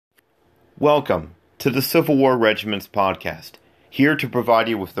Welcome to the Civil War Regiments podcast, here to provide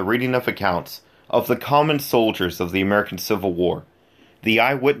you with the reading of accounts of the common soldiers of the American Civil War, the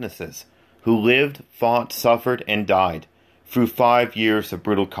eyewitnesses who lived, fought, suffered, and died through 5 years of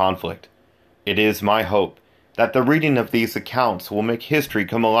brutal conflict. It is my hope that the reading of these accounts will make history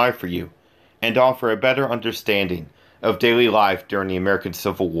come alive for you and offer a better understanding of daily life during the American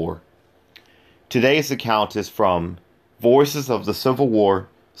Civil War. Today's account is from Voices of the Civil War,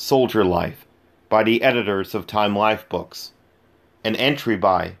 Soldier Life, by the editors of Time Life Books. An entry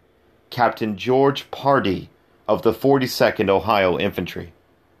by Captain George Pardee of the 42nd Ohio Infantry.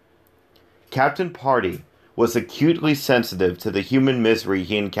 Captain Pardee was acutely sensitive to the human misery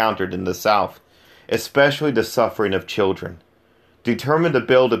he encountered in the South, especially the suffering of children. Determined to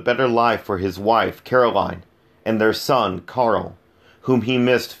build a better life for his wife, Caroline, and their son, Carl, whom he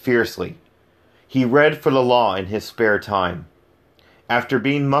missed fiercely, he read for the law in his spare time. After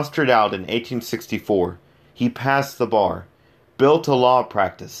being mustered out in 1864, he passed the bar, built a law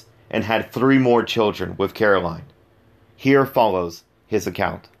practice, and had 3 more children with Caroline. Here follows his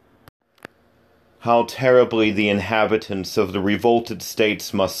account. How terribly the inhabitants of the revolted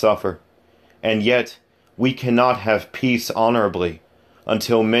states must suffer, and yet we cannot have peace honorably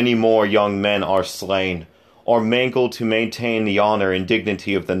until many more young men are slain or mangled to maintain the honor and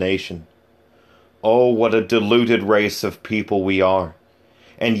dignity of the nation. Oh, what a deluded race of people we are,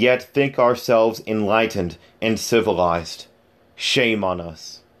 and yet think ourselves enlightened and civilized. Shame on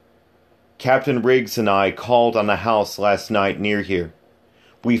us. Captain Riggs and I called on a house last night near here.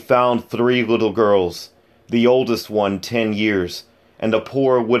 We found 3 little girls, the oldest one 10 years, and a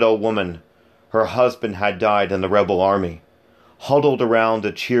poor widow woman. Her husband had died in the rebel army, huddled around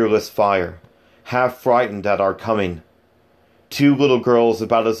a cheerless fire, half frightened at our coming. 2 little girls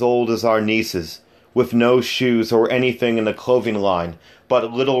about as old as our nieces, with no shoes or anything in the clothing line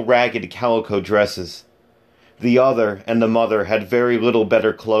but little ragged calico dresses. The other and the mother had very little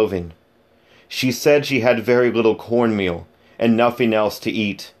better clothing. She said she had very little cornmeal and nothing else to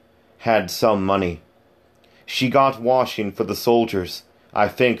eat, had some money. She got washing for the soldiers, I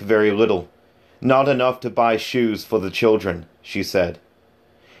think very little, not enough to buy shoes for the children, she said.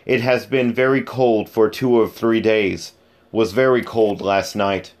 It has been very cold for 2 or 3 days, was very cold last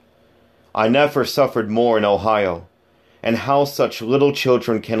night. I never suffered more in Ohio, and how such little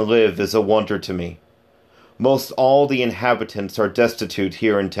children can live is a wonder to me. Most all the inhabitants are destitute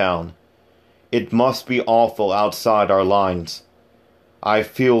here in town. It must be awful outside our lines. I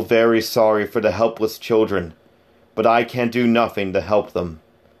feel very sorry for the helpless children, but I can do nothing to help them.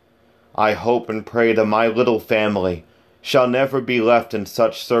 I hope and pray that my little family shall never be left in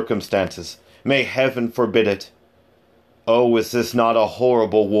such circumstances. May heaven forbid it. Oh, is this not a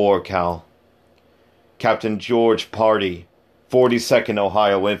horrible war, Cal? Captain George Pardee, 42nd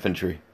Ohio Infantry.